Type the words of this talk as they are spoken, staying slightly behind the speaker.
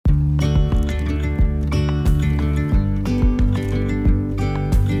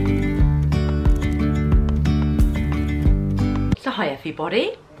Hi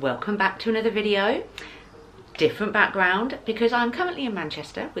everybody, welcome back to another video. Different background because I'm currently in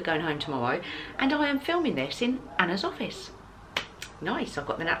Manchester, we're going home tomorrow, and I am filming this in Anna's office. Nice, I've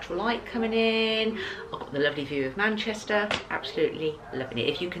got the natural light coming in, I've got the lovely view of Manchester, absolutely loving it.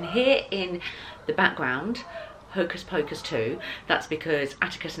 If you can hear in the background Hocus Pocus 2, that's because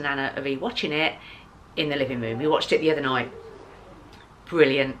Atticus and Anna are re-watching it in the living room. We watched it the other night.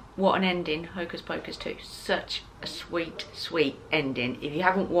 Brilliant. What an ending, Hocus Pocus 2. Such a sweet, sweet ending. If you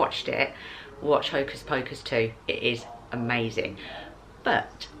haven't watched it, watch Hocus Pocus 2. It is amazing.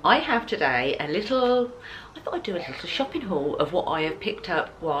 But I have today I thought I'd do a little shopping haul of what I have picked up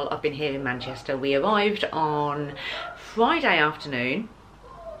while I've been here in Manchester. We arrived on Friday afternoon.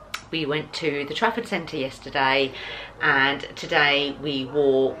 We went to the Trafford Centre yesterday, and today we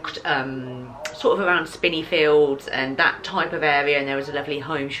walked sort of around Spinneyfields and that type of area, and there was a lovely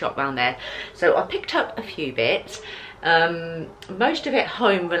home shop around there. So I picked up a few bits, most of it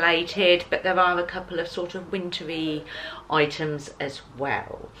home related, but there are a couple of sort of wintry items as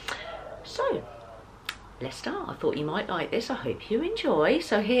well. So let's start. I thought you might like this. I hope you enjoy.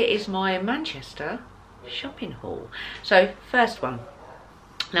 So here is my Manchester shopping haul. So first one.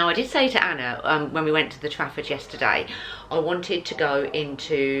 Now I did say to Anna when we went to the Trafford yesterday, I wanted to go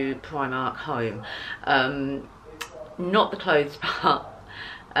into Primark Home, not the clothes part,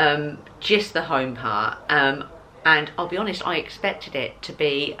 just the home part, and I'll be honest, I expected it to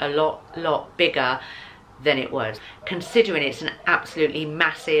be a lot bigger than it was, considering it's an absolutely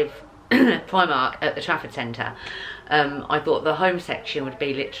massive Primark at the Trafford Centre. I thought the home section would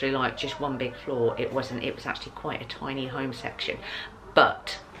be literally like just one big floor. It wasn't, it was actually quite a tiny home section.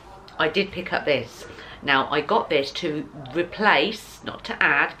 But I did pick up this. Now I got this to replace, not to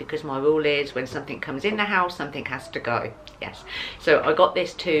add, because my rule is when something comes in the house, something has to go. Yes. So I got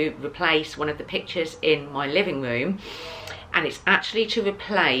this to replace one of the pictures in my living room, and it's actually to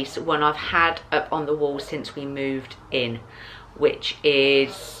replace one I've had up on the wall since we moved in, which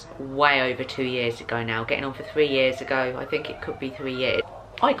is way over 2 years ago now, getting on for 3 years ago. I think it could be 3 years.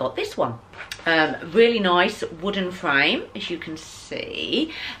 I got this one. Really nice wooden frame, as you can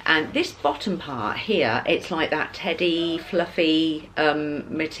see, and this bottom part here, it's like that teddy fluffy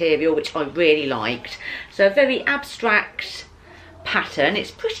material, which I really liked. So a very abstract pattern. It's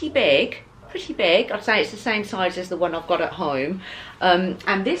pretty big. I'd say it's the same size as the one I've got at home,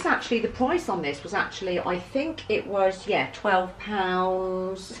 and this actually, the price on this was actually, I think it was, yeah,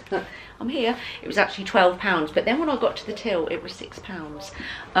 £12. I'm here. It was actually £12, but then when I got to the till it was £6.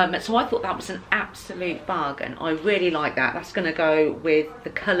 So I thought that was an absolute bargain. I really like that. That's going to go with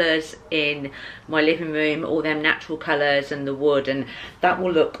the colours in my living room, all them natural colours and the wood, and that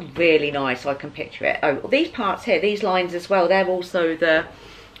will look really nice. So I can picture it. Oh, these parts here, these lines as well, they're also the,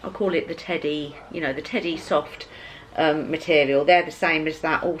 I call it the teddy, you know, the teddy soft material. They're the same as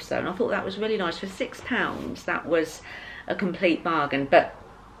that also, and I thought that was really nice. For £6, that was a complete bargain. But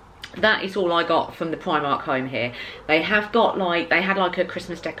that is all I got from the Primark Home here. They have got like, they had like a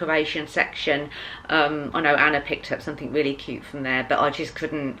Christmas decoration section. I know Anna picked up something really cute from there, but I just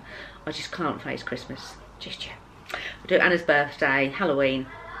can't face Christmas just yet. We'll do Anna's birthday, Halloween,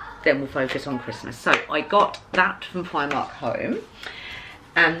 then we'll focus on Christmas. So I got that from Primark Home.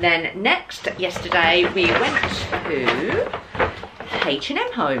 And then next, yesterday, we went to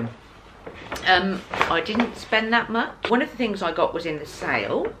H&M Home. I didn't spend that much. One of the things I got was in the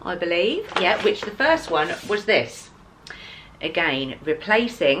sale, I believe. Yeah, which the first one was this. Again,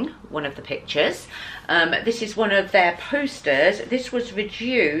 replacing one of the pictures. This is one of their posters. This was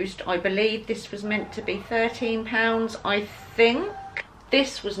reduced. I believe this was meant to be £13, I think.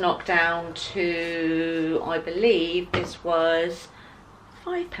 This was knocked down to, I believe this was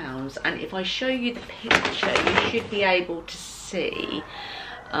 £5, and if I show you the picture you should be able to see,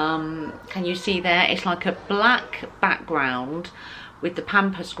 can you see there, it's like a black background with the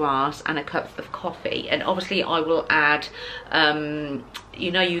pampas grass and a cup of coffee, and obviously I will add,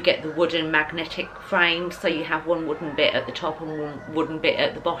 you know, you get the wooden magnetic frames, so you have one wooden bit at the top and one wooden bit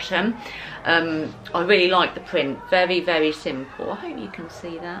at the bottom. I really like the print, very simple. I hope you can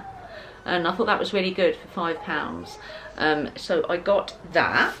see that. And I thought that was really good for £5. So I got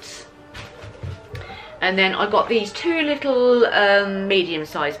that, and then I got these two little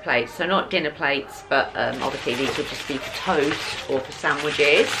medium-sized plates, so not dinner plates, but obviously these would just be for toast or for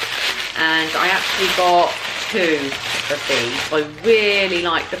sandwiches, and I actually got 2 of these. I really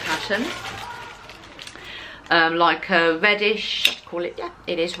like the pattern, like a reddish, I call it, yeah,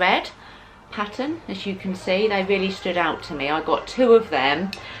 it is red pattern, as you can see. They really stood out to me. I got 2 of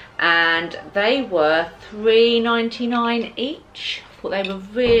them, and they were £3.99 each. I thought they were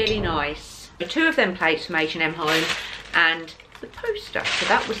really nice. 2 of them plates from H&M Home, and the poster. So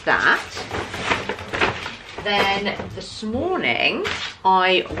that was that. Then this morning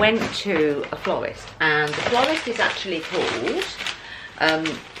I went to a florist, and the florist is actually called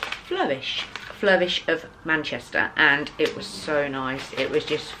Flourish of Manchester, and it was so nice. It was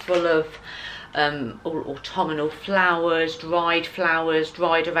just full of all autumnal flowers, dried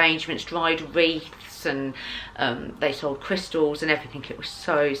arrangements, dried wreaths, and they sold crystals and everything. It was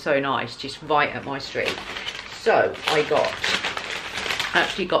so nice, just right up my street. So I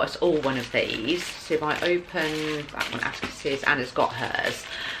actually got us all one of these. So if I open that one, Anastasia's, Anna's got hers.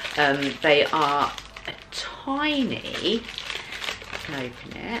 They are a tiny, I can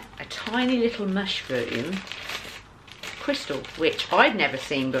open it, a tiny little mushroom crystal, which I'd never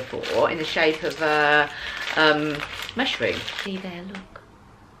seen before, in the shape of a mushroom. See there, look.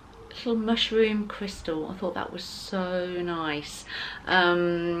 Little mushroom crystal. I thought that was so nice.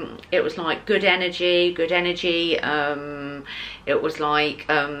 It was like good energy. It was like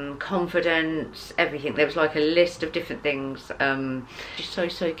confidence, everything. There was like a list of different things. Just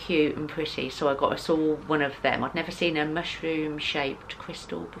so cute and pretty. So I got us all one of them. I'd never seen a mushroom shaped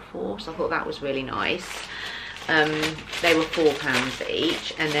crystal before, so I thought that was really nice. They were £4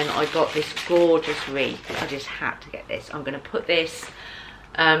 each, and then I got this gorgeous wreath. I just had to get this. I'm going to put this,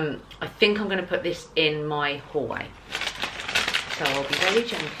 I think I'm going to put this in my hallway. So I'll be very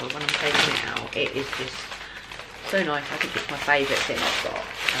gentle when I'm taking it out. It is just so nice. I think it's my favourite thing I've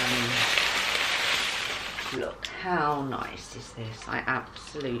got. Look, how nice is this? I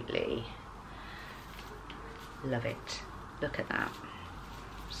absolutely love it. Look at that.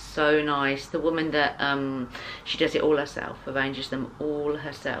 So nice. The woman that she does it all herself, arranges them all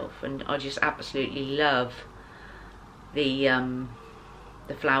herself, and I just absolutely love the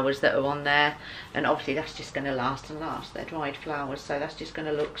flowers that are on there. And obviously that's just going to last and last. They're dried flowers, so that's just going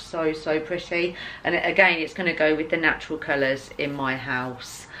to look so pretty. And again, it's going to go with the natural colours in my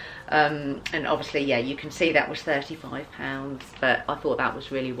house. And obviously, yeah, you can see that was £35, but I thought that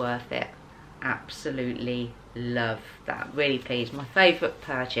was really worth it. Absolutely love that. Really pleased. My favourite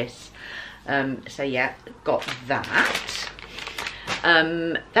purchase. So yeah, got that.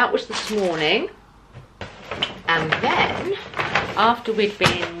 That was this morning. And then after we'd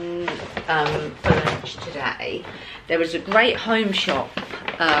been for lunch today, there was a great home shop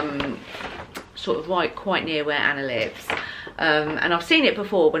sort of quite near where Anna lives. And I've seen it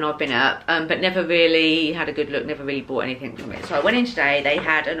before when I've been up, but never really had a good look, never really bought anything from it. So I went in today. They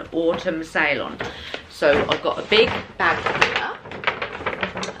had an autumn sale on. So I've got a big bag here.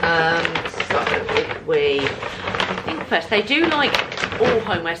 So if I think first, they do like all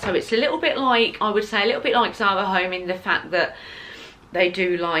homeware. So it's a little bit like, I would say, a little bit like Zara Home in the fact that they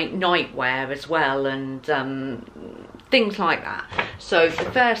do like nightwear as well, and things like that. So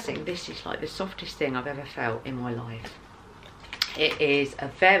the first thing, this is like the softest thing I've ever felt in my life. It is a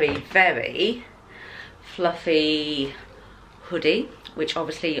very fluffy hoodie, which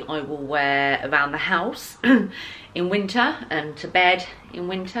obviously I will wear around the house in winter and to bed in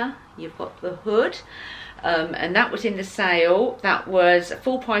winter. You've got the hood. And that was in the sale. That was,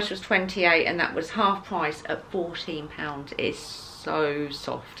 full price was 28, and that was half price at £14. It is so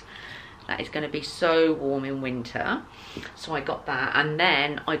soft. That is going to be so warm in winter. So I got that, and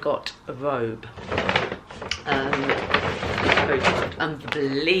then I got a robe.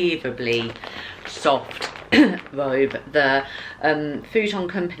 Unbelievably soft robe. The Futon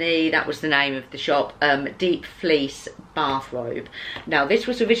Company, that was the name of the shop, deep fleece bathrobe. Now this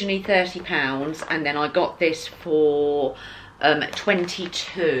was originally £30, and then I got this for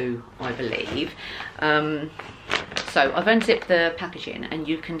 22, I believe. So I've unzipped the packaging, and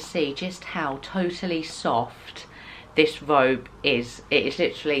you can see just how totally soft this robe is. It is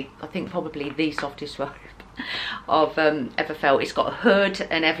literally, I think, probably the softest robe I've ever felt. It's got a hood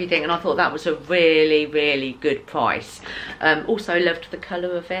and everything, and I thought that was a really good price. Also loved the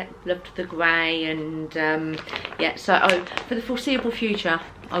colour of it, loved the grey, and yeah, so for the foreseeable future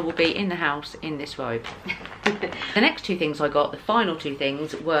I will be in the house in this robe. The next two things I got, the final two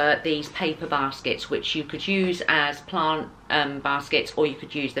things, were these paper baskets, which you could use as plant baskets, or you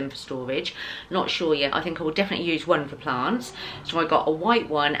could use them for storage. Not sure yet. I think I will definitely use one for plants. So I got a white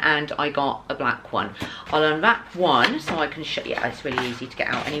one and I got a black one. I'll unwrap one so I can show you. Yeah, it's really easy to get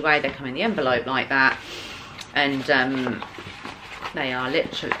out anyway. They come in the envelope like that, and they are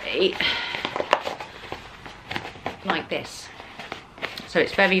literally like this. So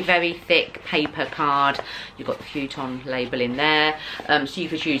it's very thick paper card. You've got the Futon label in there. So you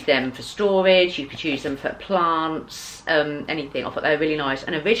could use them for storage, you could use them for plants, anything. I thought they were really nice.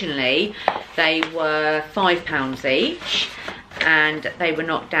 And originally they were £5 each, and they were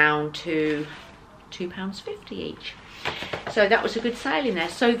knocked down to £2.50 each. So that was a good sale in there.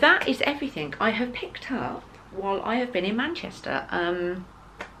 So that is everything I have picked up while I have been in Manchester.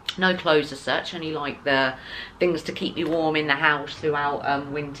 No clothes as such, only like the things to keep you warm in the house throughout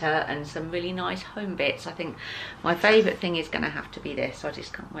winter, and some really nice home bits. I think my favourite thing is going to have to be this. I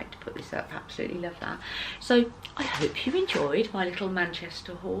just can't wait to put this up. Absolutely love that. So I hope you enjoyed my little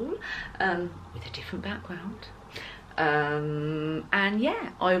Manchester haul with a different background. And yeah,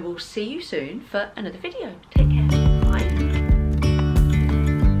 I will see you soon for another video.